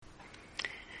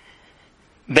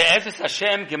Be'ezus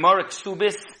Hashem, Gemara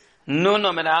Kesubos, Nun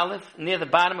Amid Aleph, near the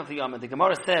bottom of the Yom. The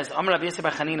Gemara says, Amar Rabbi Yosef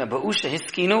bar Chanina, Ba'usha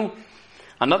hiskinu,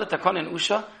 another takon in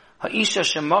Usha, Ha'isha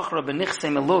shemachra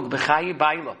b'nichse melug b'chayi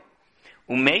baila,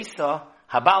 u'meisa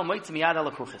habal moitzi miyad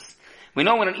alakuchis. We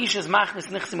know when an Isha is machnis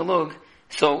nichse melug,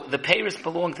 so the payers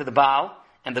belong to the Baal,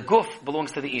 and the guf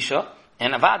belongs to the Isha,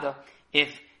 and Avada,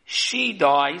 if she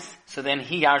dies, so then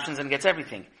he yarshins and gets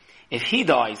everything. If he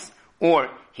dies, or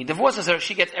he divorces her,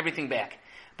 she gets everything back.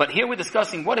 But here we're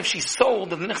discussing, what if she sold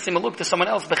the Nichse Maluk to someone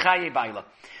else, B'chaye Baila?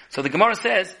 So the Gemara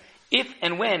says, if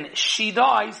and when she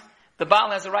dies, the Baal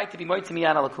has a right to be moitzi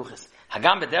miyad alakuchis.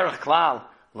 Hagam b'derech klal,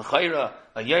 l'chayra,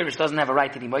 a Yerush doesn't have a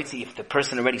right to be moitzi if the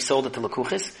person already sold it to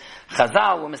lakuchis.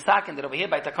 Chazal, we're mistaken that over here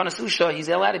by Takanas Usha, he's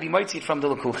allowed to be moitzi from the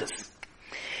lakuchis.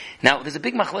 Now, there's a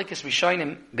big machlekes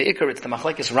Rishonim, Be'ikar, it's the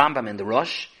machlekes Rambam and the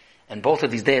Rosh, and both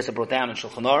of these days are brought down in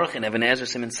Shulchan Aruch, in Even Ezer,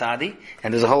 Siman Sadi,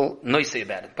 and there's a whole noise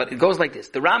about it. But it goes like this.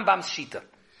 The Rambam's Shita,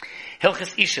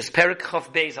 Hilchas Ishas, Perek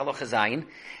Chof Beis, Halacha Zayin,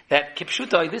 that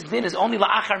Kipshutai, this din is only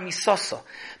la'achar misosa.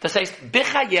 That says,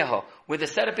 B'chayeho, where the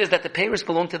setup is that the payers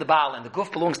belong to the Baal and the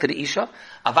guf belongs to the Isha,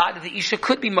 Avad, the Isha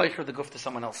could be moicher the guf to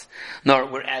someone else.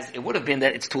 Nor, whereas it would have been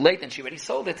that it's too late and she already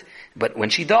sold it, but when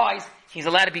she dies, he's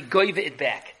allowed to be goyve it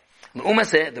back. The Ummah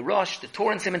said, the Rosh, the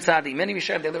Torah and Siman Sadi, many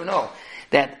Rishonim, they don't know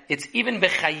that it's even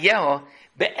bechayeho,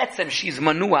 be'etzem, she's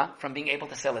manua from being able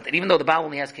to sell it. And even though the Baal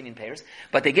only has kinyan payers,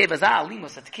 but they gave us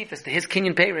alimus, a tkifas, to his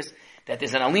kinyan payers, that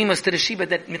there's an alimus to the Sheba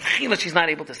that mitchila she's not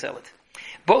able to sell it.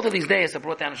 Both of these days are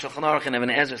brought down in Shulchan Aruch and Even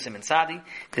Ezer, Siman Sadi.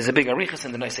 There's a big arichas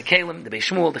in the Noise Kalim, the Beis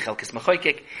Shmuel, the Chelkis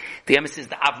Machoykek, the emissaries,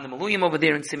 the Avnei Maluyim over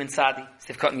there in Siman Sadi,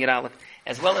 Sivkot and Yeralef,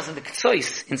 as well as in the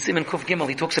Ketzois, in Siman Kuf Gimel,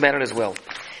 he talks about it as well.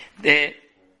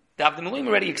 The Avnei Maluyim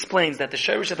already explains that the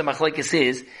shirish of the machlekes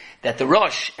is that the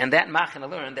Rosh and that Machana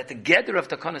learned that the gather of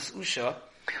Takanas Usha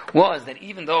was that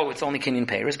even though it's only kinyan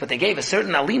payers, but they gave a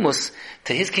certain alimus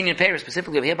to his kinyan payers,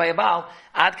 specifically over here by a Baal,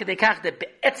 ad kedei kach that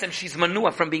be'etzem she's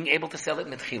manua from being able to sell it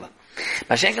mitchila.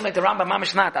 Mashenka like the Rambam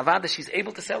mamish not avada she's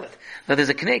able to sell it. Now there's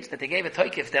a knech that they gave a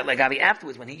toikif that like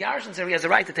afterwards when he yarshins her he has a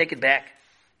right to take it back.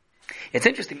 It's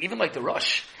interesting, even like the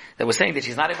Rosh that was saying that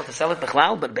she's not able to sell it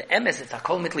b'chlal, but be'emes it's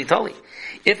hakol mitli toli.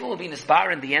 If it will be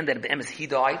nisbar in the end that be'emes he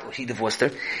died or she divorced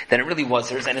her, then it really was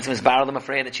hers, and it's nisbar them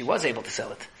afraid that she was able to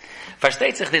sell it.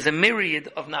 Versteht sich, there's a myriad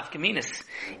of nafkaminas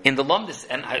in the lumdis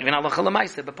and in halacha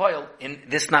l'maisa b'poil in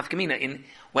this nafkamina. In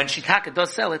when Shitaka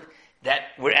does sell it, that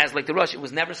whereas like the Rosh, it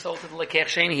was never sold to the lekech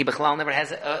sheni, he b'chlal never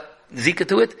has a zika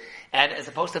to it, and as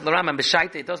opposed to the Rambam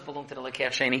b'shaita, it does belong to the lekech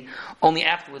sheni. Only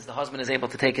afterwards the husband is able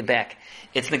to take it back.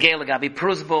 It's negei l'gabi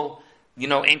pruzbul. You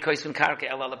know, ein koisvin karka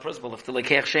el ala pruzbul. If the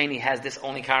lekech sheni has this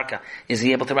only karka, is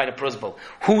he able to write a pruzbul?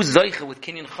 Who's zeicha with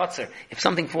kinyan chotzer? If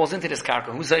something falls into this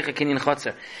karka, who's zeicha kinyan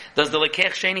chotzer? Does the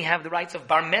lekech sheni have the rights of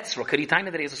bar metzra? Could he tell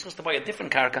that he is supposed to buy a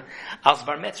different karka as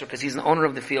bar metzra because he's an owner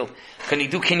of the field? Can he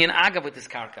do kinyan agav with this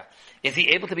karka? Is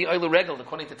he able to be oilu regel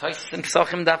according to Taisus and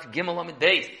Pesachim daf gimel amid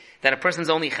beis that a person's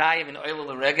only chayiv in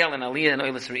oilu regel and aliyah and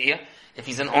oilu sriya if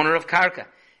he's an owner of karka?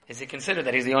 Is he considered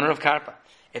that he's the owner of karka?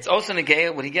 It's also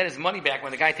negaya, would he get his money back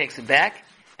when the guy takes it back?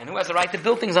 And who has the right to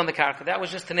build things on the karka? That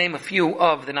was just to name a few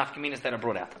of the nafkaminas that are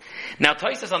brought out. Now,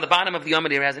 Taisus on the bottom of the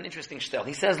Yomad here has an interesting shtel.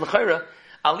 He says, L'chayra,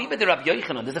 aliba de Rabbi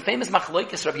Yochanan. There's a famous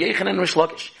machlokes, Rabbi Yochanan and Rish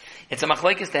Lakish. It's a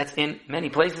machlokes that's in many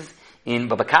places, in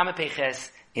Baba Kama Peches,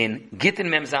 in Gittin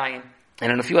Mem Zayin,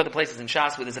 and in a few other places in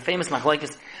Shas, where there's a famous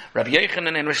machlokes, Rabbi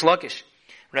Yochanan and Rish Lakish.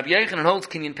 Rabbi Yochanan holds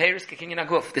kinyan peiros ke kinyan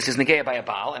aguf. This is negaya by a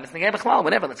Baal, and it's negaya b'chlal.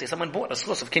 Whenever, let's say someone bought a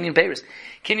schus of kinyan peiros.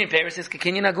 Kinyan peiros is ke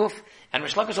kinyan aguf, and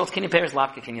Rish Lakish holds kinyan peiros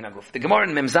lav ke kinyan aguf. The Gemara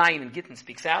in Mem Zayin and Gittin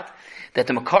speaks out that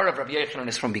the makar of Rabbi Yochanan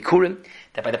is from Bikurim,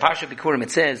 that by the parsha of Bikurim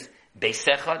it says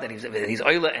Beisecha, that he's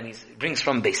oila and he brings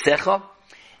from Beisecha,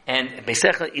 and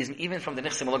Beisecha is even from the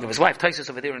Nichse Malug of his wife. Taisus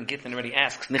over there in Gittin already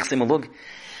asks, Nichse Malug,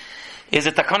 is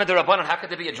it takana de Rabbanon? How could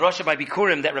there be a drasha by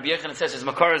Bikurim that Rabbi Yochanan says is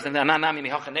makaras and the ananami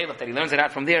mihacha neilaf that he learns it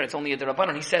out from there? It's only a de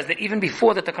Rabbanon. He says that even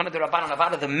before the takana de Rabbanon,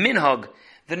 avada the minhag,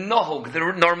 the nohug, the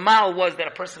normal was that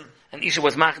a person, an isha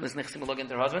was machnas nechsim log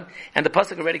into her husband, and the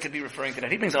pasuk already could be referring to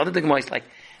that. He brings other digmois like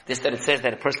this that it says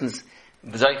that a person's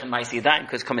b'zayich and ma'isi yadayim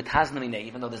because komet haznamine,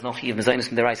 even though there's no chiyav mezaynis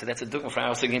from the right. So that's a dugma for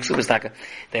our sigim subastaka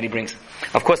that he brings.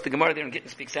 Of course, the Gemara there in Gittin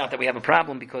speaks out that we have a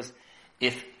problem because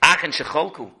if achen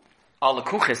shecholku al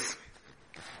kuches.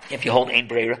 If you hold ein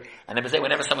breira, and they say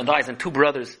whenever someone dies and two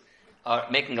brothers are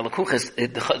making a lakuchas,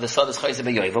 the sod is chayze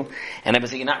beyovel, and I was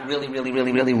saying, you're not really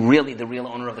the real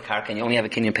owner of the karka, and you only have a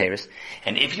kinyan paris.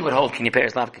 And if you would hold kinyan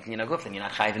paris, lavka kinyan aguf, then you're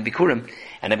not chayiv in bikurim.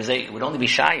 And I was saying, it would only be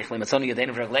shaykh, lematzoni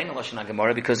yadeinu v'ragleinu lashon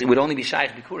gemara, because it would only be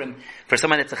shaykh bikurim for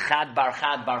someone that's a chad bar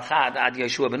chad ad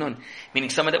Yeshua benun, meaning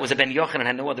someone that was a ben Yochanan and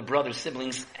had no other brothers,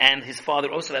 siblings, and his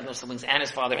father also had no siblings, and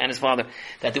his father,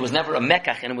 that there was never a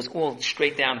mekach, and it was all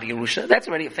straight down the Yerusha. That's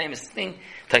already a famous thing.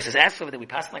 Taisus asked over that we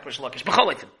pass like Rish Lakish.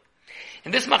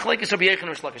 In this machlekes Rabbi Yochanan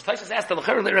Rish Lakish, Taisus asked the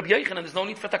L'cher Rabbi Yochanan, there's no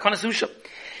need for Takanas Usha.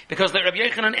 Because the Rabbi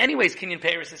Yochanan anyways Kinyan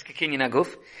Paris is Kinyan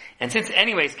Aguf, and since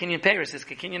anyways Kinyan Paris is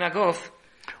Kinyan Aguf,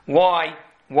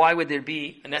 why would there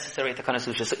be a necessary Takanas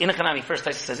Usha? So Inachanami, first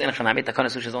Taisus says Inachanami,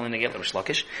 Takanas Usha is only Negel Rish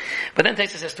Lakish. But then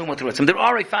Taisus says two more to there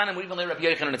are Rifanim who even let Rabbi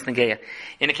Yochanan it's Negeya.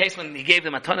 In a case when he gave the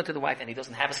matana to the wife and he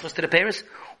doesn't have a schus to the Paris,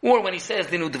 or when he says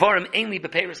Dinu Dvarim ainly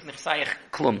beParis Nechsayach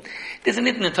Klum. There's an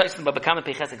idn in Taisus but Bekama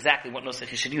Peches exactly what nosech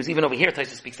he should use. Even over here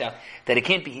Taisus speaks out that it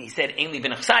can't be he said ainly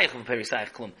Benechsayach beParis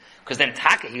Klum. Because then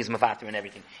Taka he was Mavater and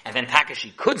everything. And then Taka she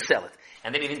could sell it.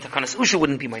 And then even Takanas Usha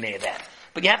wouldn't be Moinei of that.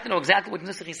 But you have to know exactly what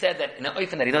Nusach he said that in an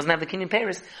oifen that he doesn't have the Kinyan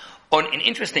Paris. Or an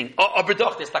interesting, or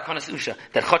Berdoch, there's Takanas Usha,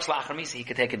 that Chotch La'achar Misa, he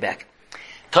could take it back.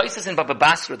 Taisus in Baba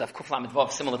Basra, Daf Kuf Lamed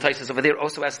Vav, similar Taisus over there,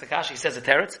 also asks the Kashi, he says a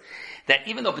teretz, that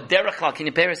even though B'derech Klal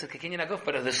Kinyan Paris is Kinyan Aguf,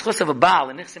 but the schus of a Baal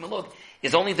in Nichsim Elod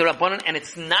is only the Rabbanon, and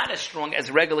it's not as strong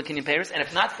as regular Kinyan Paris, and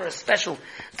if not for a special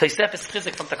Taisefes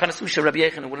Chizik from Takanas Usha, Rabbi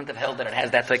Yochanan wouldn't have held that it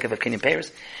has that type of a Kinyan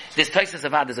Paris. This Taisus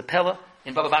Avad is a Pella,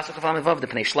 in Baba Basra Kuf Lamed Vav, the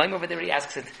Pnei Shloim over there, he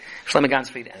asks it, Shlomo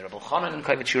Gansfried, and Rabbi Chanan and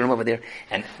Kovet Shurim over there,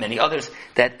 and many others,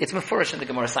 that it's Mefurish in the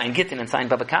Gemara, Sign Gittin and Sign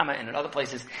Baba Kama, and in other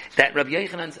places, that Rabbi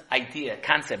Yochanan's idea,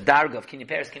 concept, Darga of Kinyan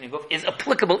Paris, Kinyan Guf, is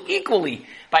applicable equally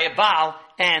by a Baal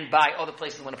and by other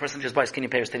places when a person just buys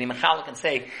Kinyan Paris. To be Mechalach and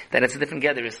say that it's a different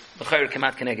gather is L'chayr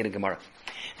Kemat Keneged a Gemara.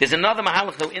 There's another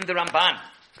Mahalach though in the Ramban.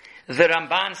 The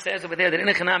Ramban says over there that in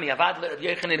a Chanami, Avad Le Rabbi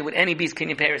Yochanan would any beast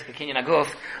Kinyan Paris, the Kinyan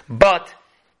Aguf, but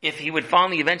if he would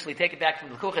finally eventually take it back from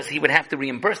the Lekuchas, he would have to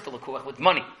reimburse the Lekuch with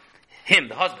money. Him,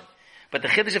 the husband. But the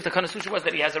Chiddush of the Takanas Usha was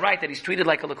that he has a right, that he's treated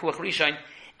like a Lekuch Rishon,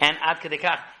 and Ad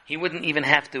Kedekach, he wouldn't even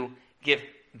have to give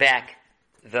back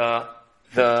the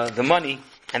money,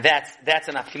 and that's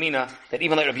an afkamina, that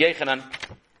even like Rabbi Yochanan,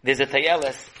 there's a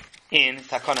tayeles in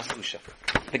Takanas Usha.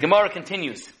 The Gemara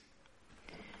continues.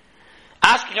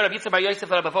 Ashkech Rabbi Yitzchak bar Yosef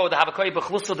Rabbi Avoda Havakoi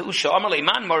b'chluso de Usha Amalei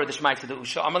Man Mora de Shmaitze de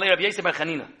Usha Amalei Rabbi Yosef bar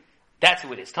Chanina. That's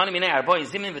who it is. Tani minei arboy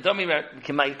zimin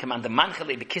v'domi command the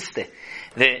manchalei bekiste.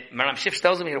 The Maram Shif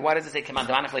tells me here, why does it say command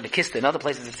the manchalei bekiste? In other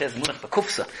places it says munach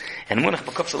bekufsa. And munach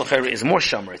bekufsa l'chayra is more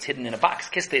shomer. It's hidden in a box.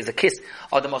 Kiste is a kiss.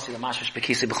 Or the most of the mashmash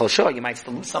bekiste b'chol shor. You might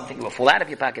still lose something. You will fall out of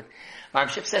your pocket. Maram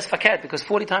Shif says faket because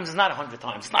 40 times is not 100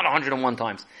 times. It's not 101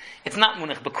 times. It's not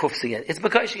munach bekufsa yet. It's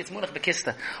bekashi. It's munach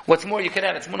bekiste. What's more, you could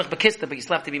add it's munach bekiste, but you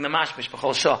still have to be mamashmash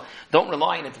b'chol shor. Don't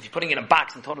rely on it. If you're putting it in a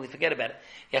box and totally forget about it,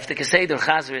 you have to kaseder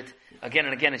chazer it. Again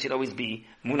and again, it should always be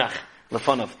munach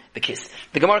lefonov the kiss.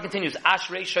 The Gemara continues.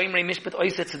 Ashrei shoymrei mishpat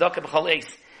oiset tzedakah b'chol eis.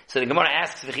 So the Gemara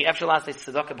asks, "V'chi efshel asay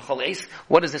tzedakah b'chol eis."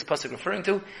 What is this pasuk referring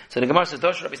to? So the Gemara says,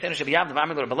 "Dosh Rabbi Senu shebiyav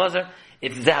v'amid Rabbi Lazar."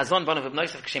 It's zehazon banav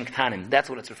b'noisef k'shem k'tanim. That's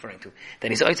what it's referring to.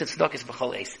 That he's oiset tzedakah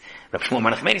b'chol eis. Rabbi Shmuel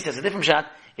Bar Nachmani says a different shot.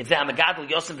 It's zeh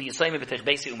yosem v'yisoyim v'tech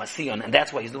beisi umasiyon, and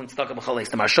that's why he's doing tzedakah b'chol eis.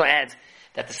 The Maharsha adds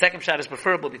that the second shot is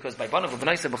preferable because by banav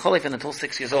v'noisef b'chol eis until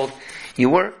 6 years old, you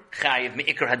were chayiv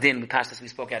me'ikar hadin. We passed this. We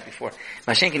spoke at before.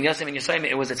 Mashenkin yosem and yisoyim.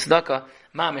 It was a tzedakah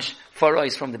mamish for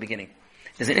ois from the beginning.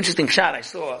 There's an interesting shot I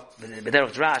saw,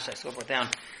 B'derech Drash, I saw brought down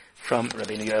from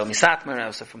Rabbi Yoel Misatmer,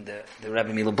 also from the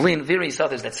Rabbi Milo Blin, various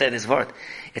others that said this word.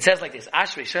 It says like this,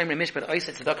 Ashrei Shomer Mishpat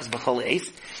Oiset Tzedakah B'chol Eis.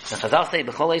 The Chazal say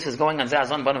B'chol Eis is going on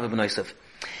Zazon Banav B'noisav.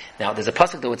 Now there's a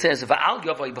pasuk though it says Va'al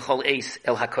Yovoi B'chol Eis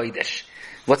El HaKodesh.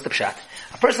 What's the pshat?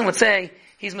 A person would say,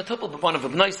 he's metupel b'banav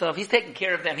b'noisav. He's taking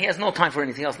care of them. He has no time for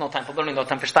anything else. No time for learning. No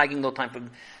time for steiging. No time for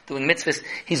doing mitzvahs.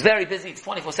 He's very busy. It's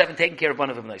 24/7 taking care of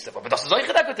b'banav b'noisav. But das is oich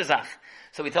a gute Zach.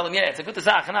 So we tell him, yeah, it's a good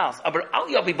Zach and else. Aber al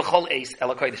yavi b'chol eis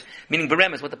el hakodesh. Meaning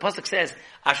beremes. What the pasuk says,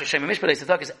 Asher Shem Mishpat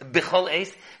Eisatak is b'chol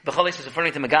eis. B'chol eis is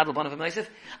referring to megadol b'banav b'noisav.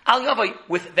 Al yavi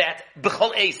with that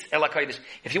b'chol eis el hakodesh.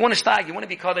 If you want to steig, you want to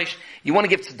be kodesh, you want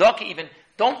to give tzedakah even.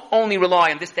 Don't only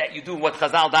rely on this, that you do what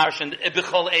Chazal darshan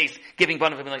b'chol eis, giving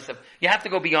b'anav b'noisav. You have to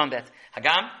go beyond that.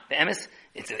 Hagam, the emes,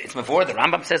 it's mavor. The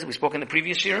Rambam says it. We spoke in the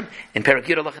previous shirim in Perak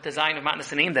Yud Alachat Zayin of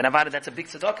Matnas Anim. That avada, that's a big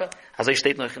tzedakah. Hazoi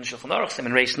shteit noch in Shulchan Aruch,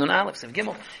 Siman Reish Nun Aleph, Sev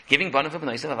Gimel, giving b'anav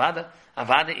b'noisav avada.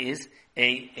 Avada is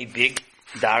a big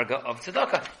darga of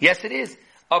tzedakah. Yes, it is.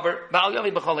 Aber ba'al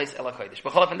yavi b'chol eis el hakodesh.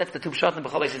 B'chol, and that's the two pshat. And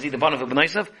b'chol eis is either b'anav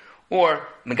b'noisav or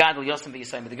megadol yosem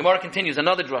v'yisayim. The Gemara continues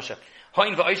another drasha.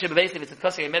 Hoin v'oishe b'veisiv, it's a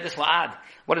kasei medis la'ad.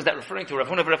 What is that referring to? Rav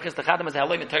Huna v'Rav Chisda Chadam is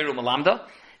haloi metayru malamda.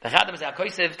 The Chadam is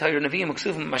Akoisev, Torah Nevi'im,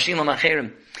 Uksuvim, Mashilam,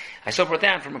 Acherim. I saw brought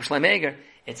down from Shlomo Eiger,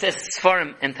 it says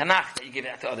Sfarim and Tanakh that you give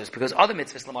that to others. Because other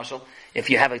mitzvahs, Lamashal,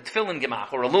 if you have a Tefillin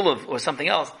Gemach or a Lulav or something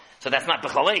else, so that's not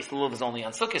B'chaleis, Lulav is only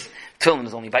on Sukkot, Tefillin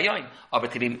is only Bayoim.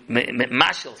 But to be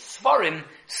Mashal,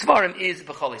 Sfarim is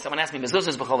B'chaleis. Someone asked me, Mezuzah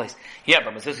is B'chaleis. Yeah,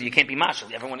 but Mezuzah you can't be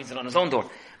Mashal, everyone needs it on his own door.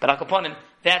 But Al Kaponim,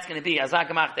 that's going to be Azag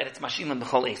Gemach, that it's Mashilam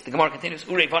B'chaleis. The Gemara continues,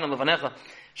 Urei Vanim Levanecha,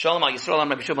 Shalom al Yisrael,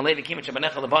 Rabbi Shmuel Levi, Kimet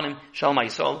Shebanecha Levanim, Shalom al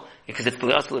Yisrael, because it's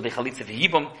B'le'asl Le'chalitza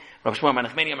V'yibum, Rabbi Shmuel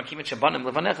Menachmeni, Kimet Shebanim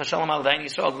Levanecha, Shalom al Dain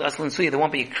Yisrael, L'asl N'suya, there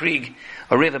won't be a krieg,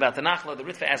 a riv about the Nachla. The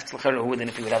Ritva asks L'chera who then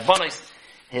if he would have Bonos,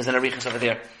 here's an Arichas over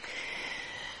there.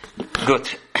 Good.